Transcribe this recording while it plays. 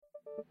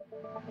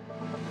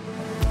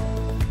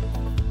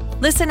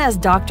Listen as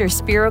Dr.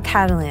 Spiro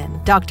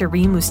Catalan, Dr.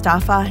 Reem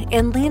Mustafa,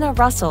 and Lena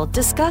Russell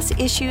discuss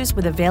issues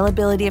with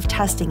availability of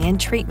testing and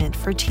treatment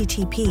for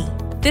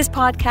TTP. This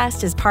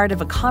podcast is part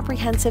of a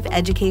comprehensive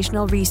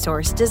educational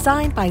resource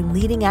designed by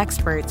leading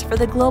experts for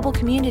the global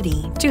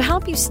community to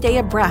help you stay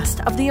abreast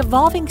of the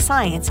evolving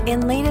science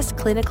and latest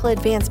clinical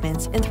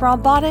advancements in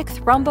thrombotic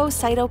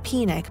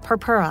thrombocytopenic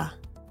purpura.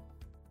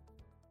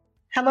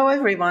 Hello,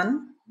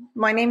 everyone.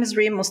 My name is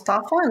Reem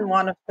Mustafa. I'm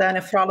one of the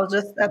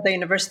nephrologists at the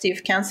University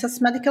of Kansas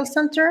Medical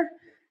Center,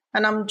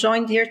 and I'm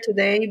joined here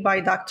today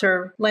by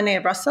Dr. Lena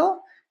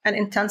Russell, an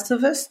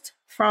intensivist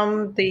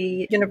from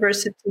the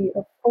University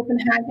of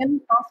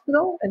Copenhagen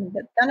Hospital in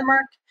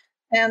Denmark,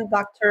 and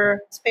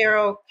Dr.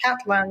 Spiro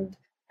Catalan,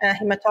 a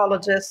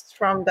hematologist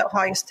from the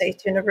Ohio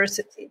State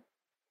University.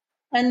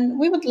 And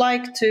we would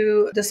like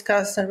to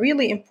discuss a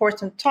really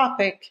important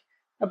topic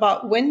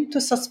about when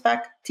to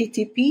suspect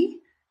TTP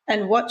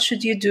and what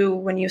should you do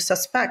when you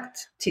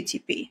suspect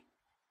TTP.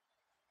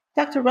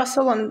 Dr.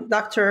 Russell and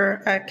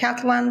Dr.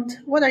 Catalan,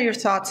 what are your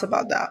thoughts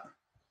about that?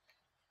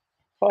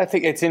 Well, I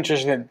think it's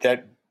interesting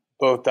that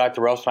both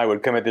Dr. Russell and I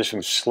would come at this from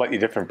a slightly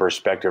different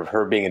perspective,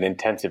 her being an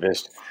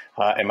intensivist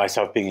and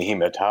myself being a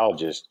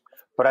hematologist.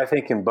 But I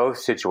think in both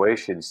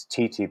situations,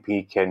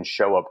 TTP can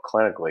show up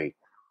clinically.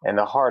 And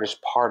the hardest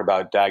part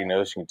about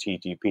diagnosing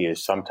TTP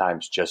is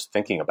sometimes just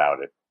thinking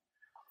about it.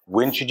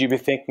 When should you be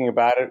thinking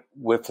about it?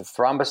 With the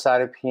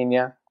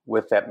thrombocytopenia,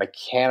 with that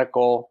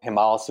mechanical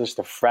hemolysis,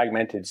 the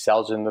fragmented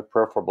cells in the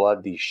peripheral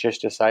blood, these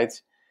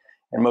schistocytes,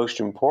 and most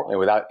importantly,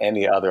 without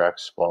any other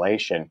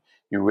explanation,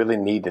 you really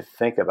need to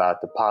think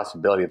about the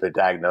possibility of a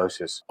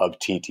diagnosis of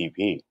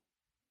TTP.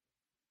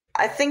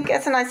 I think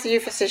as an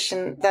ICU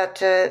physician that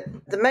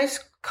the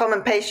most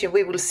common patient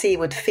we will see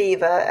with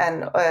fever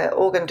and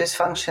organ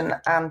dysfunction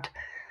and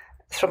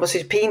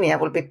thrombocytopenia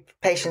will be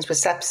patients with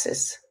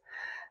sepsis.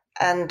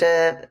 And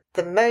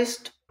the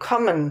most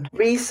common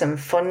reason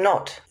for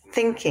not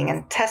thinking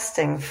and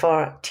testing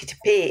for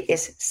TTP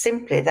is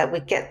simply that we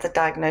get the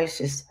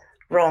diagnosis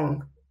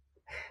wrong.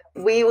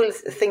 We will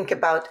think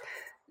about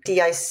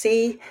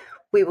DIC,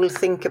 we will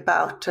think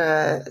about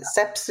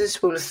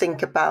sepsis, we will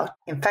think about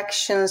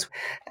infections,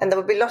 and there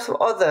will be lots of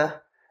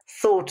other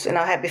thoughts in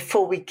our head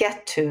before we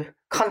get to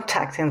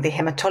contacting the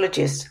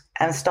hematologist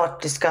and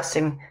start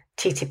discussing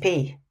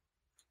TTP.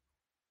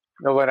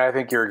 No, Lynn, I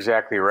think you're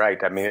exactly right.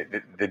 I mean,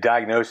 the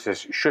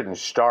diagnosis shouldn't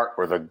start,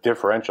 or the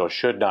differential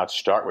should not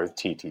start with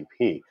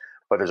TTP,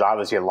 but there's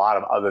obviously a lot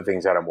of other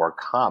things that are more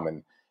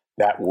common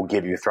that will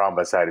give you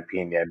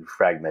thrombocytopenia and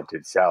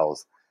fragmented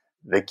cells.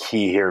 The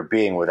key here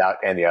being without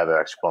any other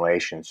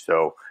explanation.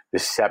 So the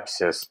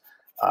sepsis,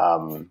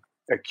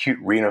 acute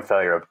renal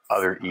failure of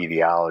other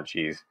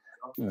etiologies,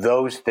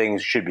 those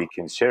things should be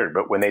considered.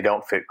 But when they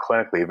don't fit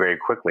clinically very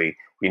quickly,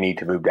 you need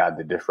to move down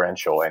the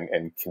differential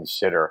and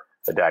consider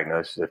the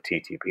diagnosis of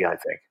TTP, I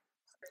think.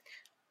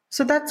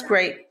 So that's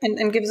great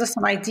and gives us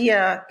an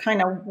idea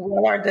kind of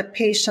what are the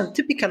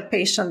typical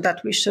patient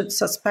that we should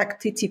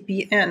suspect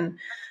TTP in.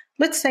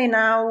 Let's say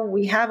now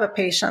we have a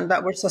patient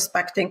that we're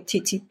suspecting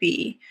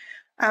TTP.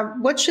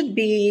 What should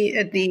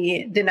be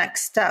the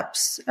next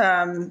steps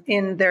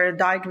in their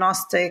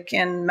diagnostic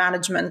and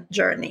management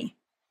journey?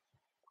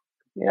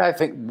 Yeah, I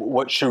think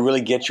what should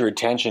really get your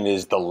attention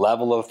is the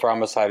level of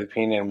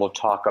thrombocytopenia, and we'll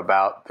talk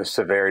about the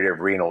severity of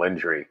renal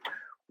injury.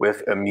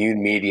 With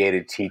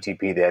immune-mediated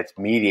TTP that's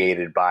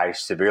mediated by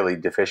severely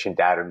deficient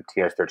ADAM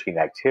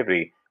TS13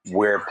 activity,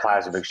 where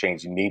plasma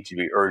exchange needs to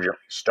be urgently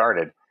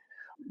started,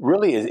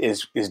 really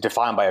is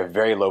defined by a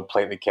very low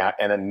platelet count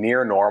and a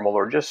near normal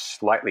or just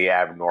slightly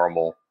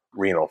abnormal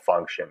renal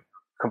function.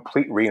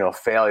 Complete renal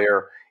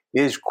failure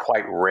is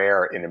quite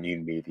rare in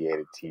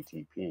immune-mediated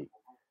TTP.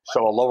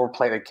 So a lower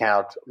platelet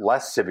count,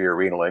 less severe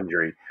renal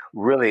injury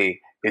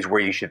really is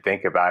where you should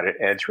think about it.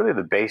 And it's really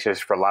the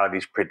basis for a lot of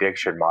these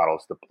prediction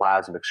models, the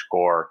plasmic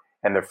score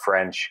and the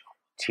French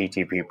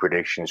TTP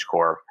prediction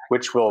score,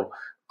 which will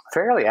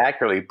fairly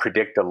accurately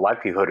predict the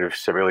likelihood of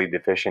severely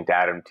deficient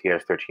ADAM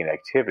TS13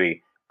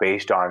 activity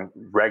based on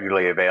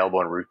regularly available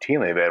and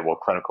routinely available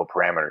clinical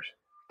parameters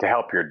to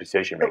help your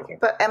decision making.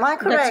 But am I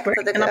correct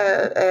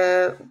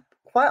that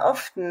quite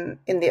often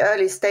in the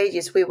early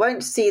stages, we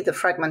won't see the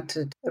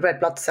fragmented red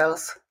blood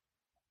cells?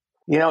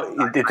 You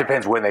know, it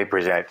depends when they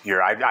present.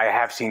 I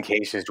have seen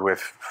cases with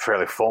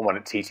fairly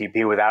fulminant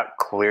TTP without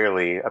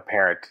clearly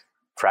apparent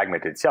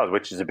fragmented cells,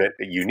 which is a bit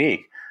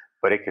unique,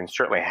 but it can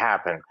certainly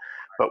happen.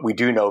 But we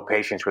do know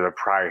patients with a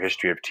prior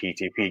history of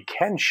TTP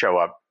can show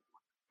up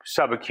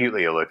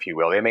subacutely ill, if you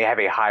will. They may have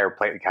a higher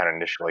platelet count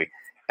initially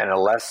and a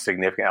less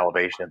significant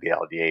elevation of the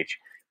LDH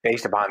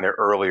based upon their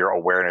earlier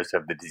awareness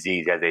of the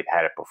disease as they've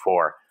had it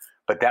before.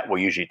 But that will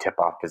usually tip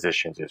off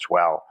physicians as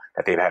well,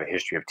 that they've had a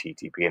history of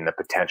TTP and the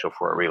potential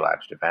for a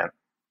relapsed event.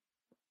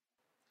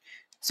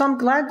 So I'm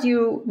glad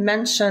you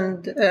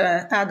mentioned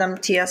ADAM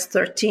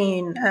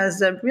TS13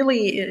 as a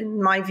really,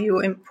 in my view,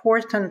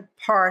 important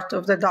part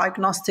of the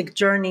diagnostic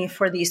journey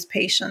for these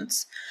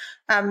patients.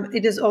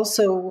 it is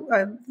also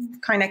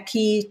kind of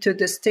key to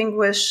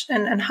distinguish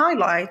and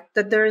highlight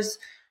that there's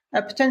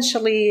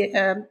potentially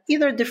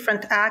either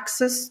different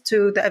access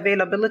to the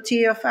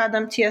availability of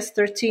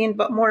ADAM-TS13,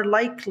 but more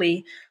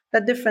likely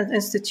that different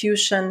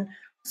institutions,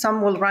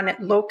 some will run it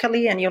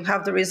locally and you'll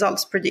have the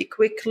results pretty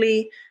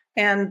quickly,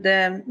 and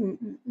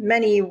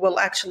many will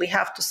actually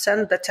have to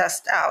send the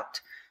test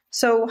out.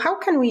 So how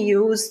can we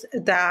use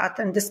that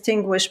and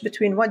distinguish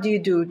between what do you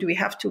do? Do we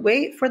have to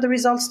wait for the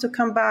results to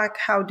come back?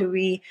 How do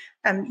we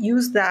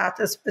use that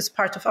as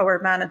part of our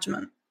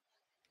management?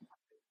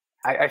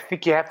 I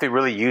think you have to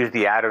really use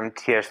the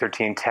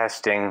ADAM-TS13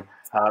 testing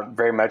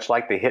very much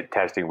like the HIT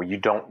testing, where you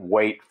don't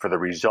wait for the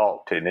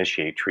result to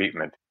initiate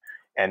treatment.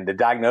 And the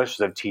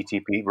diagnosis of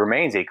TTP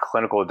remains a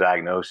clinical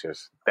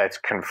diagnosis that's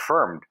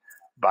confirmed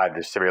by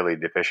the severely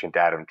deficient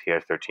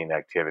ADAM-TS13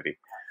 activity.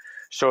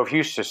 So if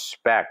you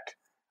suspect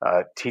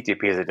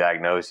TTP as a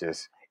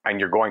diagnosis and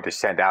you're going to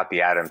send out the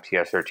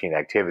ADAM-TS13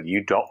 activity,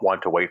 you don't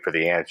want to wait for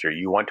the answer.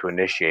 You want to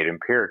initiate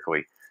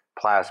empirically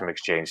plasma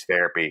exchange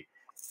therapy,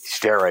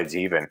 steroids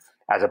even,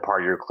 as a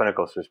part of your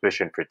clinical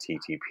suspicion for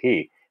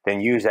TTP.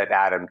 Then use that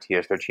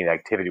ADAM-TS13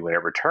 activity when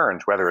it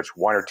returns, whether it's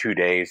 1 or 2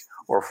 days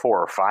or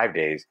 4 or 5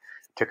 days,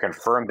 to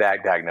confirm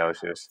that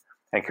diagnosis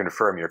and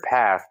confirm your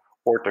path,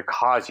 or to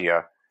cause you,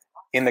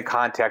 in the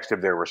context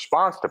of their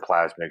response to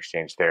plasma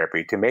exchange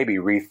therapy, to maybe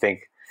rethink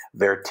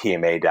their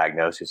TMA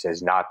diagnosis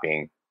as not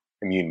being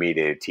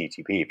immune-mediated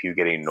TTP if you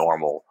get a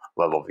normal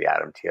level of the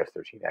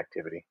ADAM-TS13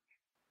 activity.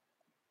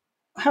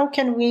 How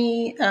can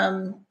we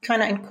kind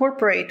of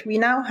incorporate? We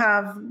now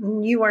have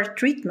newer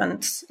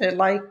treatments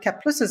like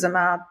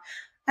caplacizumab.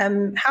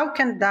 How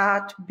can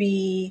that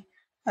be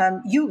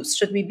used?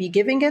 Should we be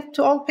giving it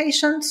to all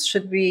patients?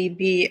 Should we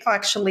be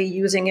actually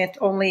using it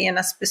only in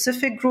a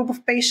specific group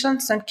of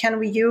patients? And can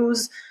we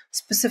use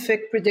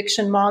specific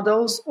prediction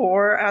models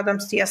or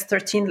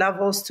ADAM-TS13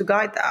 levels to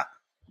guide that?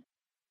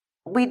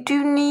 We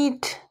do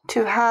need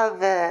to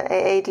have a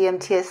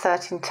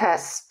ADAM-TS13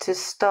 test to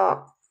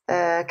start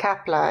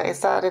Kaplan.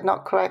 Is that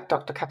not correct,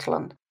 Dr.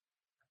 Catalan?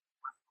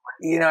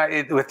 You know,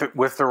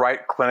 with the right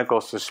clinical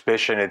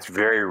suspicion, it's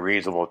very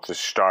reasonable to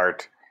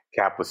start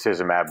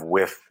caplacizumab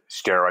with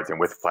steroids and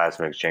with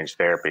plasma exchange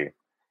therapy.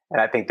 And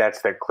I think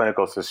that's the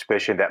clinical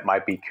suspicion that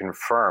might be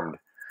confirmed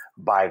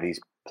by these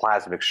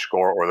plasmic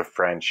score or the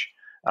French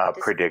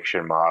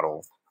prediction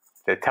model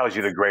that tells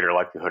you the greater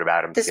likelihood of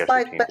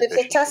ADAM-TS13. But if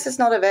the test is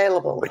not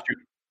available.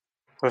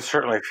 Well,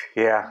 certainly,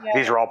 yeah.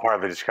 These are all part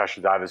of the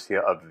discussions, obviously,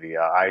 of the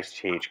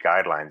ICH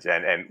guidelines.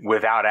 And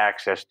without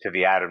access to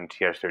the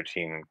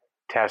ADAM-TS13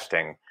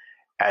 testing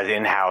as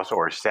in-house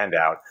or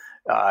send-out,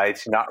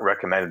 it's not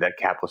recommended that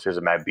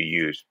caplacizumab be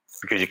used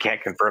because you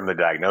can't confirm the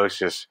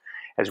diagnosis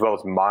as well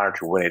as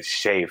monitor when it's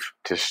safe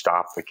to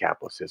stop the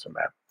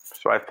caplacizumab.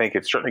 So I think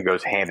it certainly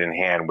goes hand in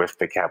hand with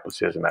the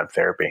caplacizumab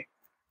therapy.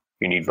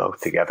 You need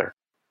both together.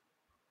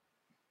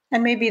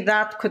 And maybe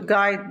that could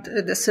guide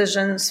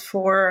decisions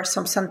for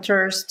some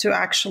centers to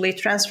actually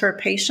transfer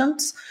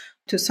patients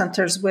to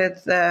centers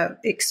with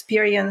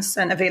experience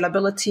and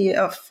availability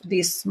of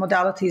these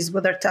modalities,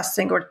 whether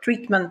testing or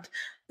treatment,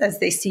 as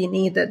they see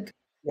needed.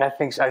 Yeah,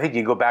 I think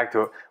you go back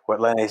to what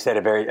Lene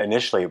said very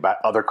initially about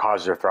other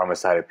causes of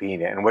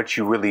thrombocytopenia. And what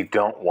you really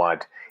don't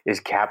want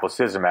is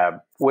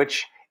caplacizumab,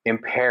 which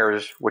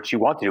impairs what you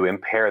want to do,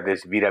 impair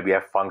this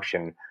VWF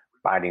function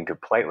binding to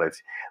platelets,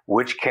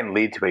 which can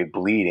lead to a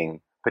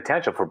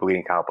potential for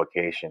bleeding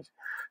complications.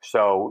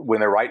 So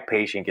when the right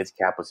patient gets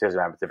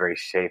caplacizumab, it's a very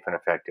safe and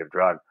effective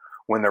drug.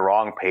 When the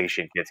wrong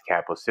patient gets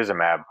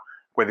caplacizumab,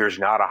 where there's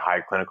not a high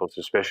clinical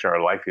suspicion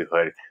or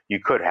likelihood, you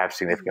could have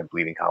significant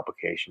bleeding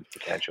complications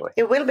potentially.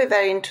 It will be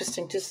very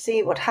interesting to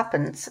see what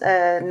happens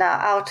now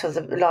out of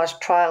the large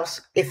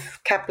trials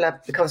if Kaplan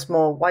becomes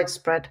more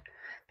widespread,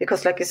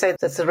 because like you said,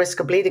 there's a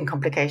risk of bleeding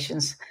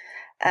complications.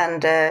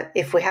 And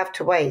if we have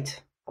to wait,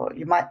 or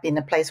you might be in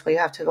a place where you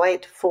have to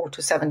wait 4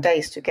 to 7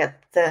 days to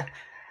get the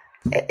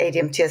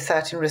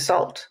ADAM-TS13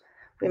 result,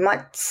 we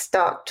might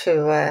start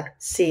to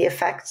see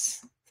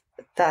effects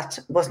that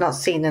was not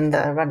seen in the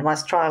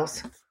randomized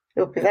trials. It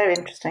would be very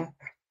interesting.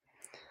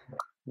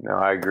 No,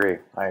 I agree.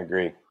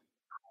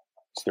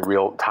 It's the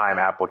real-time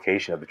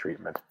application of the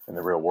treatment in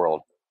the real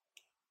world.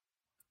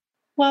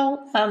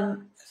 Well,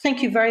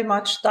 thank you very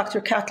much,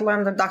 Dr.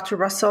 Catalan and Dr.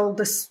 Russell.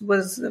 This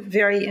was a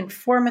very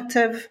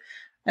informative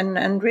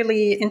and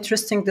really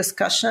interesting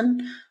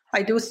discussion.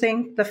 I do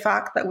think the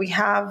fact that we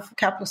have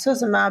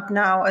caplacizumab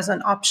now as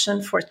an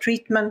option for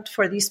treatment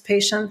for these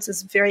patients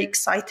is a very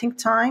exciting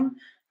time.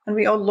 And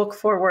we all look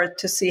forward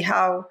to see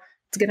how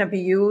it's going to be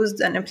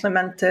used and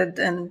implemented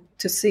and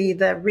to see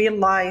the real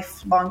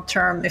life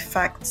long-term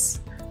effects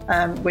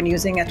when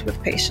using it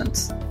with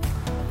patients.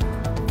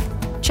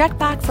 Check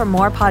back for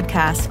more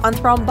podcasts on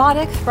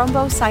thrombotic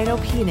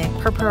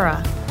thrombocytopenic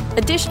purpura.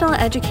 Additional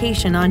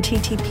education on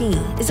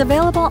TTP is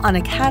available on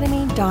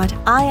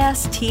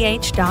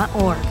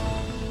academy.isth.org.